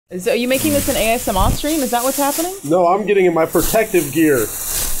So are you making this an ASMR stream? Is that what's happening? No, I'm getting in my protective gear.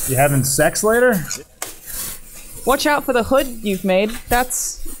 You having sex later? Watch out for the hood you've made.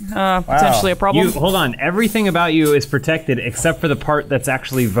 That's potentially a problem. Hold on, everything about you is protected except for the part that's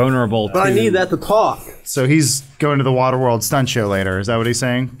actually vulnerable. But I need that to talk. So he's going to the Waterworld stunt show later, is that what he's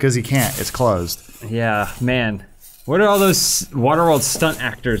saying? Because he can't, it's closed. Yeah, man. What are all those Waterworld stunt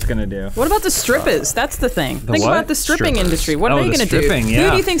actors gonna do? What about the strippers? That's the thing. Think about the stripping industry. What are they gonna do? Yeah. Who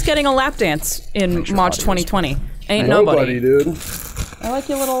do you think's getting a lap dance in March 2020? Ain't nobody. Dude. I like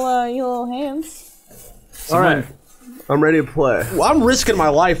your little hands. All right, I'm ready to play. Well, I'm risking my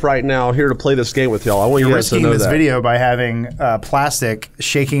life right now here to play this game with y'all. I want you guys to know that. You're risking this video by having plastic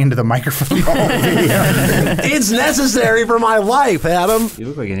shaking into the microphone the whole video. It's necessary for my life, Adam. You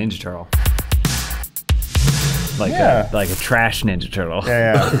look like a Ninja Turtle. Like a trash Ninja Turtle.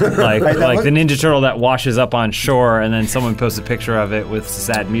 Yeah. like the Ninja Turtle that washes up on shore and then someone posts a picture of it with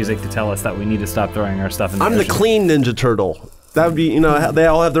sad music to tell us that we need to stop throwing our stuff in the ocean. I'm the clean Ninja Turtle. That would be, you know, they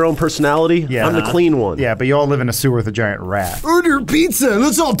all have their own personality. Yeah. I'm the clean one. Yeah, but you all live in a sewer with a giant rat. Order pizza,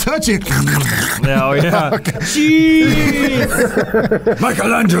 let's all touch it. Oh, yeah. Cheese!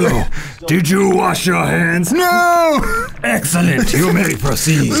 Michelangelo, did you wash your hands? No! Excellent, you may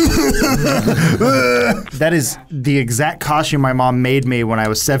proceed. That is the exact costume my mom made me when I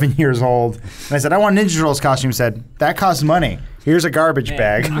was 7 years old. And I said, I want a Ninja Turtles costume. She said, that costs money. Here's a garbage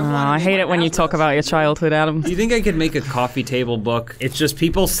bag. I hate it when you talk about your childhood, Adam. Do you think I could make a coffee table book? It's just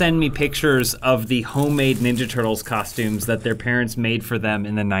people send me pictures of the homemade Ninja Turtles costumes that their parents made for them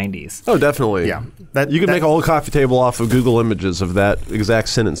in the 90s. Oh, definitely. Yeah. You can make a whole coffee table off of Google Images of that exact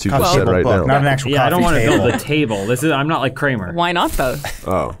sentence you just said right now. Not an actual coffee table. Yeah, I don't want to build a table. I'm not like Kramer. Why not, though?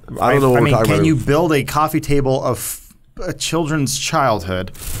 Oh, I don't know what we're talking about. Can you build a coffee table of a children's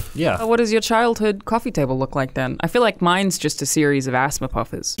childhood? Yeah. What does your childhood coffee table look like then? I feel like mine's just a series of asthma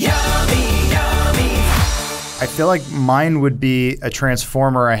puffers. Yummy, yummy. I feel like mine would be a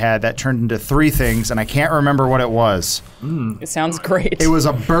transformer I had that turned into three things, and I can't remember what it was. It sounds great. It was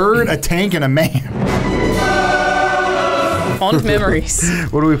a bird, a tank, and a man. Fond memories.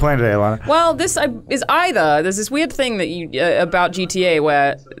 What are we playing today, Alana? Well, this is either, there's this weird thing that about GTA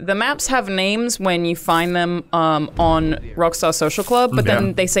where the maps have names when you find them on Rockstar Social Club, but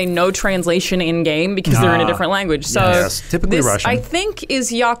then they say no translation in-game because they're in a different language. So yes, typically this, Russian. I think,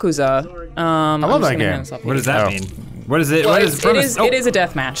 is Yakuza. I love that game. What does that mean? What is it? Well, what it is a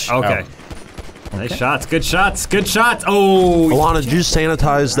death match. Okay. Nice shots, good shots, good shots. Oh! Alana, did you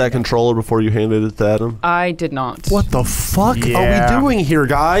sanitize that controller before you handed it to Adam? I did not. What the fuck are we doing here,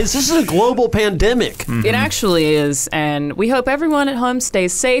 guys? This is a global pandemic. It actually is, and we hope everyone at home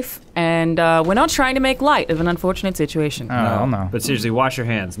stays safe, and we're not trying to make light of an unfortunate situation. Oh, no. But seriously, wash your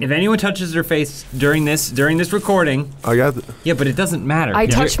hands. If anyone touches their face during this recording, I got yeah, but it doesn't matter. I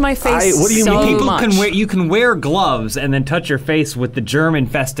touch my face what do you so mean? People much. you can wear gloves and then touch your face with the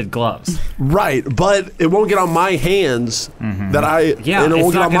germ-infested gloves. Right, but it won't get on my hands that I Yeah, and it it's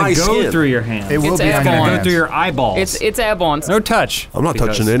won't get not on my gonna go skin. through your hands. It will It's be on airborne. your Go hands. through your eyeballs. It's airborne. No touch. I'm not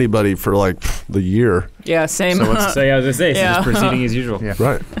touching anybody for like the year. Yeah, same. So I was gonna say, Yeah. just proceeding as usual. Yeah.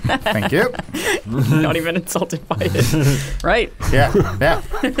 Right. Thank you. Not even insulted by it. Right. Yeah.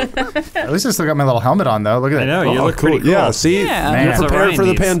 At least I still got my little helmet on, though. Look at that. I know, you look pretty cool. Yeah, see? Yeah. Man. You're That's what prepared Ryan for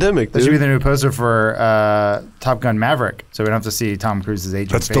the needs. pandemic, That should be dude. the new poster for Top Gun Maverick, so we don't have to see Tom Cruise's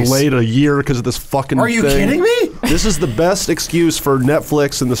agent That's face. delayed a year because of this fucking Are you thing. kidding me? This is the best excuse for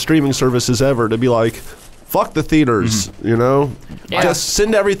Netflix and the streaming services ever to be like, fuck the theaters, you know? Yeah. Just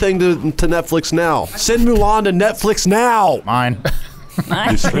send everything to Netflix now. Send Mulan to Netflix now. Mine.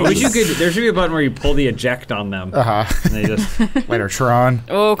 There should be a button where you pull the eject on them. And they just, Later, Tron.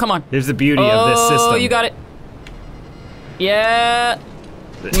 Oh, come on. there's the beauty of this system. Oh, you got it. Yeah.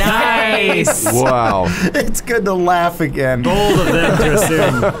 Nice. Wow. It's good to laugh again. Bold of them to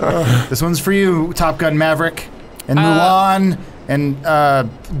assume. This one's for you, Top Gun Maverick, and Mulan, and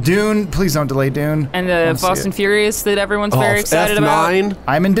Dune. Please don't delay Dune. And I the wanna see Fast it. and Furious that everyone's very excited about. F9.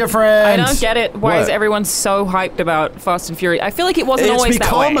 I'm indifferent. I don't get it. Why is What? everyone so hyped about Fast and Furious? I feel like it wasn't It's always that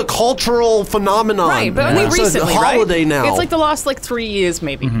become way. a cultural phenomenon. Right, but only It's recently, a holiday right? now. It's like the last 3 years,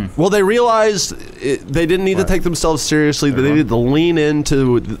 maybe. Well, they realized they didn't need to take themselves seriously. They needed to lean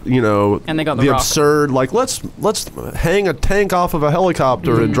into, And they got The the Rock. absurd. Like, let's hang a tank off of a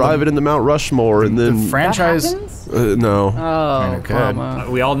helicopter and drive it into Mount Rushmore, and then Franchise. no. Oh, Kinda could. bummer.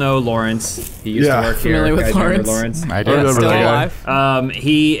 We all know Lawrence. He used Yeah. to work here. Familiar with Guys remember Lawrence? I I did. remember Still that guy. alive.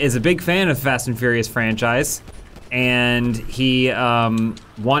 He is a big fan of Fast and Furious franchise, and he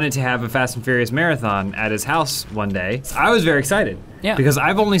wanted to have a Fast and Furious marathon at his house one day. I was very excited. Yeah. Because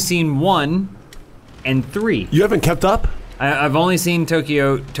I've only seen 1 and 3. You haven't kept up? I've only seen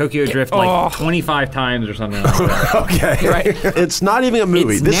Tokyo Drift like 25 times or something like that. Okay. Right. It's not even a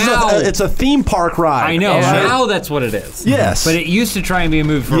movie. It's a theme park ride. I know. Now that's what it is. Yes. But it used to try and be a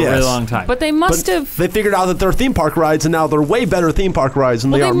movie for a really long time. But they must have. They figured out that they're theme park rides, and now they're way better theme park rides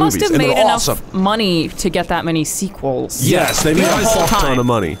than they are movies. They must have made enough awesome. money to get that many sequels. Yes, they made a whole ton of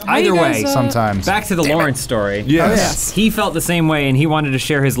money. Either way, sometimes. Back to the Lawrence story. Yes. He felt the same way, and he wanted to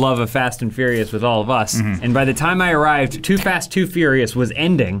share his love of Fast and Furious with all of us. And by the time I arrived, Too Fast, Too Furious was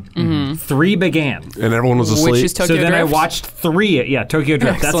ending. 3 began. And everyone was asleep. Which is Tokyo So then Drift? I watched 3. Yeah, Tokyo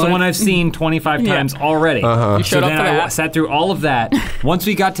Drift. That's the Excellent. one I've seen 25 times already. You showed So up then for I that. sat through all of that. Once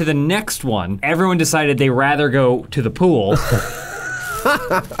we got to the next one, everyone decided they'd rather go to the pool.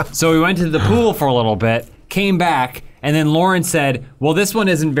 So we went to the pool for a little bit, came back, and then Lauren said, well, this one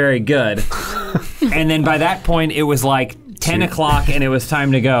isn't very good. And then by that point, it was like 10 o'clock and it was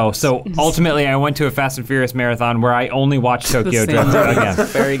time to go. So ultimately, I went to a Fast and Furious marathon where I only watched Tokyo Drift again.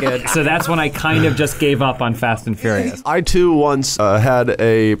 Very good. So that's when I kind of just gave up on Fast and Furious. I too once had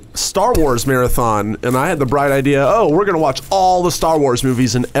a Star Wars marathon, and I had the bright idea, we're going to watch all the Star Wars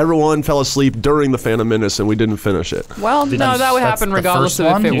movies, and everyone fell asleep during The Phantom Menace, and we didn't finish it. Well, no, that would happen the regardless first of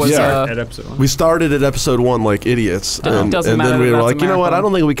if one? it was. At episode 1. We started at episode 1 like idiots, and doesn't matter then we that were that's like, a you know what, marathon. I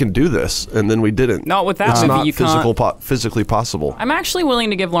don't think we can do this, and then we didn't. Not with that it's movie, not you can't. physically possible. I'm actually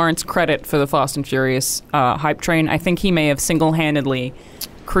willing to give Lawrence credit for the Fast and Furious hype train. I think he may have single-handedly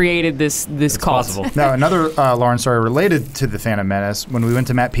created this cult. Possible. Now, another Lawrence story related to the Phantom Menace. When we went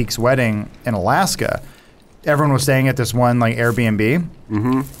to Matt Peake's wedding in Alaska, everyone was staying at this one like Airbnb,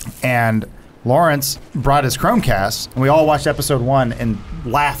 and Lawrence brought his Chromecast, and we all watched episode 1 and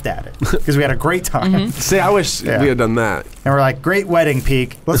laughed at it because we had a great time. See, I wish we had done that. And we're like, great wedding,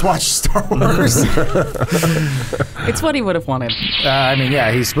 Peake. Let's watch Star Wars. It's what he would have wanted. I mean,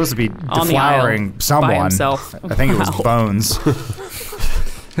 yeah, he's supposed to be On the aisle, deflowering someone. by himself. I think it was Wow. Bones.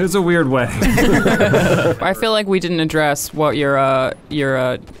 It was a weird wedding. I feel like we didn't address what your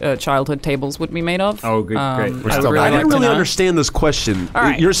childhood tables would be made of. Oh, good, great. I would still- really I like didn't to really know. understand this question. All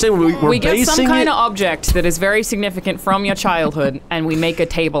right. You're saying we're We get basing some kind it? of object that is very significant from your childhood, and we make a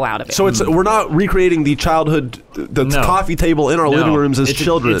table out of it. So we're not recreating the childhood, the No. coffee table in our living rooms as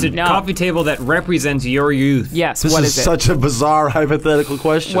children. It's a No. coffee table that represents your youth. yes, This what is is it? such a bizarre hypothetical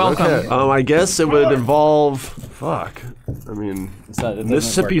question. Welcome. Okay. I guess it would involve. Fuck. I mean,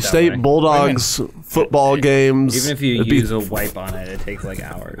 Mississippi State Bulldogs football games. Even if you it'd be- use a wipe on it, it takes like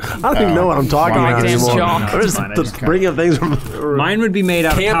hours. I don't even know what I'm talking Wow. about James anymore. Chalk. I'm just Fine, I just bringing up things from Mine would be made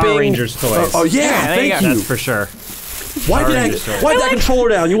out of camping. Power Rangers toys. Oh yeah, Yeah, there you thank go. you. That's for sure. Wipe Rangers toys. that controller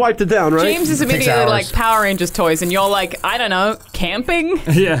down. You wiped it down, right? James is immediately hours. like Power Rangers toys, and you're like, I don't know, camping?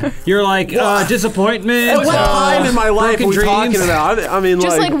 Yeah, you're like disappointment. At what time in my life are we broken talking dreams. about? I mean,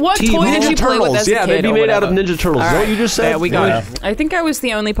 Just like what T-Bone. toy did you Ninja play with Turtles. as a Yeah, kid they'd be or made out of whatever? Ninja Turtles. Is that what you just said? Yeah, we got it. I think I was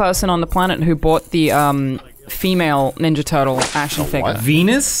the only person on the planet who bought the female Ninja Turtle action figure.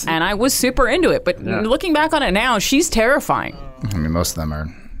 Venus? And I was super into it, but looking back on it now, she's terrifying. I mean, most of them are.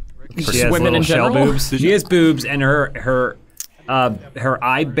 She has women little in shell general? boobs. She has boobs, and her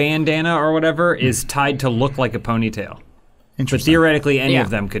eye bandana or whatever is tied to look like a ponytail. But Interesting. theoretically, any Yeah.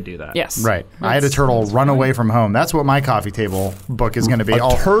 of them could do that. Yes. Right. I had a turtle run away from home. That's what my coffee table book is going to be.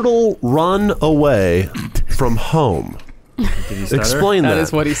 A turtle run away from home. Did you stutter? Explain that. That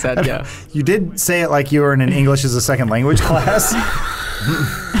is what he said, yeah. You did say it like you were in an English as a second language class.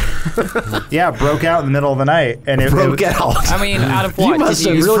 Yeah, broke out in the middle of the night, and it Broke it, out. I mean, out of what? You must Did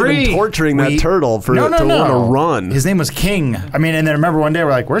have use really free? been torturing that We- turtle for no, it to want to run. His name was King. I mean, and then I remember one day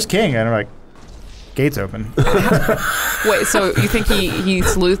we're like, "Where's King?" And we're like, "Gates open." Wait, so you think he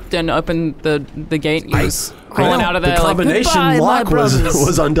sleuthed and opened the gate? He was crawling out of there the combination like, lock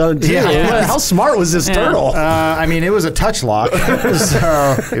was undone too. Yeah. How smart was this turtle? I mean, it was a touch lock,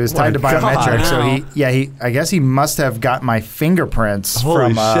 so it was tied to biometric. So Wow. I guess he must have got my fingerprints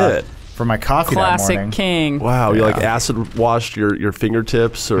Holy shit. from my coffee that classic morning. King. Wow, you like acid washed your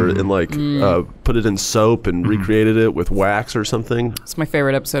fingertips or and like put it in soap and recreated it with wax or something. It's my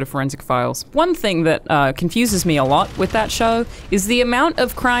favorite episode of Forensic Files. One thing that confuses me a lot with that show is the amount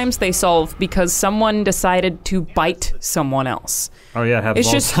of crimes they solve because someone decided to bite someone else. Oh yeah, it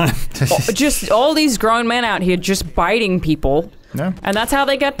happens It's all just, the time. just all these grown men out here just biting people, Yeah. and that's how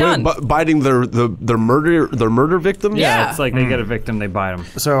they get done. Biting their murder victims. Yeah. It's like they get a victim, they bite them.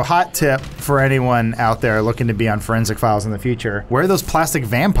 So, hot tip for anyone out there looking to be on Forensic Files in the future: wear those plastic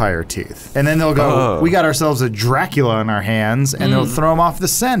vampire teeth, and then they'll go, "We got ourselves a Dracula in our hands," and they'll throw them off the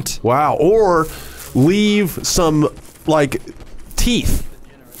scent. Wow. Or leave some like teeth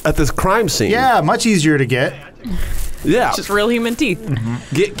at this crime scene. Yeah, much easier to get. Yeah. Just real human teeth.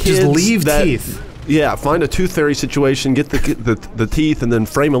 Get kids Just leave that, teeth. Yeah, find a tooth fairy situation, get the teeth, and then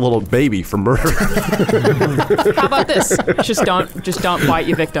frame a little baby for murder. How about this? Just don't bite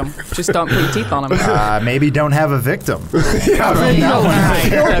your victim. Just don't put your teeth on him. Maybe don't have a victim. Okay,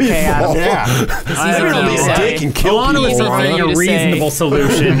 Adam. Yeah. It's easy for you to say. Dick and kill Alana was people. offering a You to say. reasonable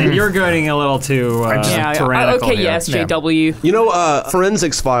solution, and you're getting a little too tyrannical Okay, here. yes, JW. You know,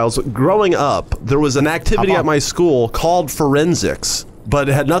 forensics files. Growing up, there was an activity at my school called forensics, but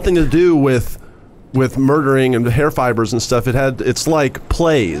it had nothing to do with murdering and hair fibers and stuff. It's like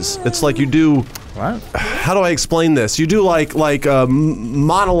plays. It's like you do. What? How do I explain this? You do like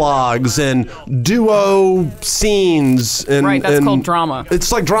monologues and duo scenes and Right, that's called drama.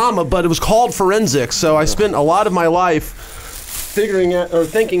 It's like drama, but it was called forensics. So I spent a lot of my life thinking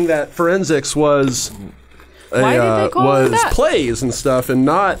that forensics was Why did they call it that? plays and stuff, and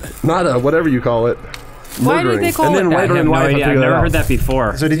not whatever you call it. Why did murdering. they call and it then that? later I have in no life, idea. I I've figured never that out. heard that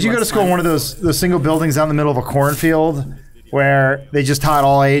before. So did you go to school in one of those single buildings out in the middle of a cornfield where they just taught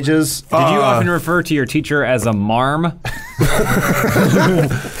all ages? Did you often refer to your teacher as a marm?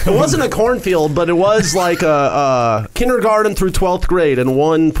 It wasn't a cornfield, but it was like a kindergarten through 12th grade in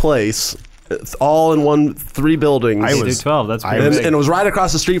one place. It's all in 3 buildings. I You was- do 12. That's pretty and, big. and it was right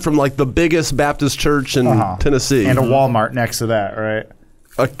across the street from like the biggest Baptist church in Tennessee. And a Walmart next to that, right?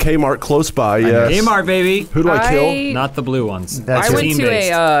 A Kmart close by, yes. Kmart, baby. Who do I kill? Not the blue ones. That's I it. went to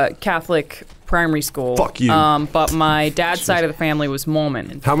Team-based. a Catholic primary school. Fuck you. But my dad's side of the family was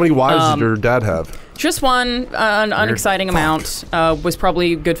Mormon. How many wives did your dad have? Just one, an unexciting amount. Was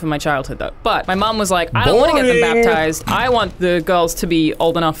probably good for my childhood, though. But my mom was like, I don't want to get them Boring. baptized. I want the girls to be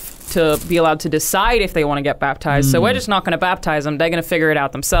old enough to be allowed to decide if they want to get baptized. So we're just not going to baptize them. They're going to figure it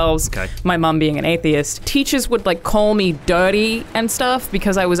out themselves. Okay. My mom being an atheist. Teachers would like call me dirty and stuff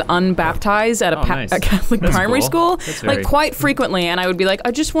because I was unbaptized at nice. a Catholic That's primary cool. school. That's Like very- quite frequently. And I would be like,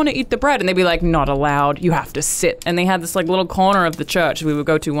 I just want to eat the bread. And they'd be like, not allowed. You have to sit. And they had this like little corner of the church we would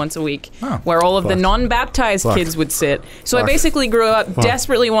go to once a week where all of the non-baptized kids would sit. So I basically grew up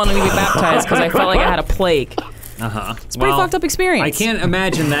desperately wanting to be baptized because I felt like I had a plague. It's a pretty fucked up experience. I can't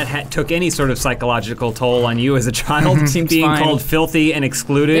imagine that took any sort of psychological toll on you as a child. Seems being fine. called filthy and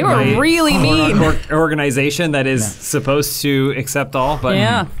excluded They were by really mean. organization that is supposed to accept all. But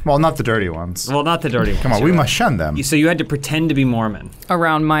Yeah. Well, not the dirty ones. well, not the dirty ones. Come on, we must shun them. So you had to pretend to be Mormon.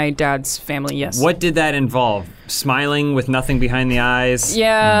 Around my dad's family, yes. What did that involve? Smiling with nothing behind the eyes?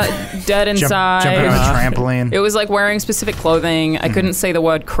 Yeah, dead inside. Jumping on a trampoline. It was like wearing specific clothing. I couldn't say the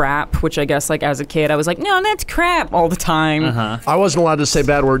word crap, which I guess like as a kid I was like, no, that's crap all the time. I wasn't allowed to say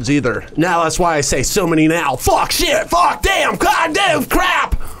bad words either. Now that's why I say so many now. Fuck, shit, fuck, damn, god damn,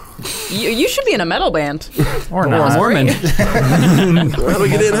 crap. You should be in a metal band. Or Or not. Mormon. How do I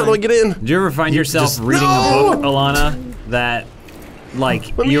get in? How do I get in? Did you ever find yourself reading No! a book, Alana, that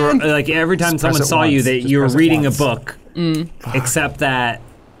like you were in. like every time Just press someone it saw you once. that Just you were press it reading a once. book, except that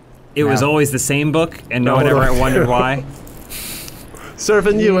it was No. always the same book and no No, one no. ever wondered why?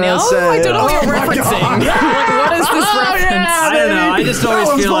 Surfing No, USA. I don't know what you're Oh my referencing. God. Like, what is this reference? I don't know. I just always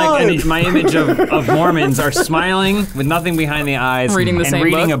That was feel like fun. my image of Mormons are smiling with nothing behind the eyes, Reading the and same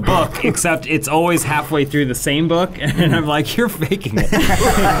reading book. a book, except it's always halfway through the same book, and I'm like, you're faking it.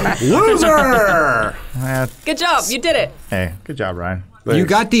 Loser. Good job, you did it. Hey, good job, Ryan. You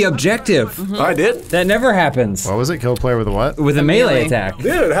got the objective. I did. That never happens What was it? Kill a player with a what? with a melee melee. attack.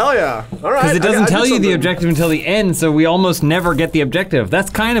 Dude, hell yeah. All right. Because it doesn't I did tell you the something. objective until the end, so we almost never get the objective.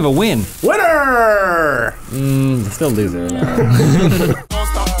 That's kind of a win. Winner. Still loser.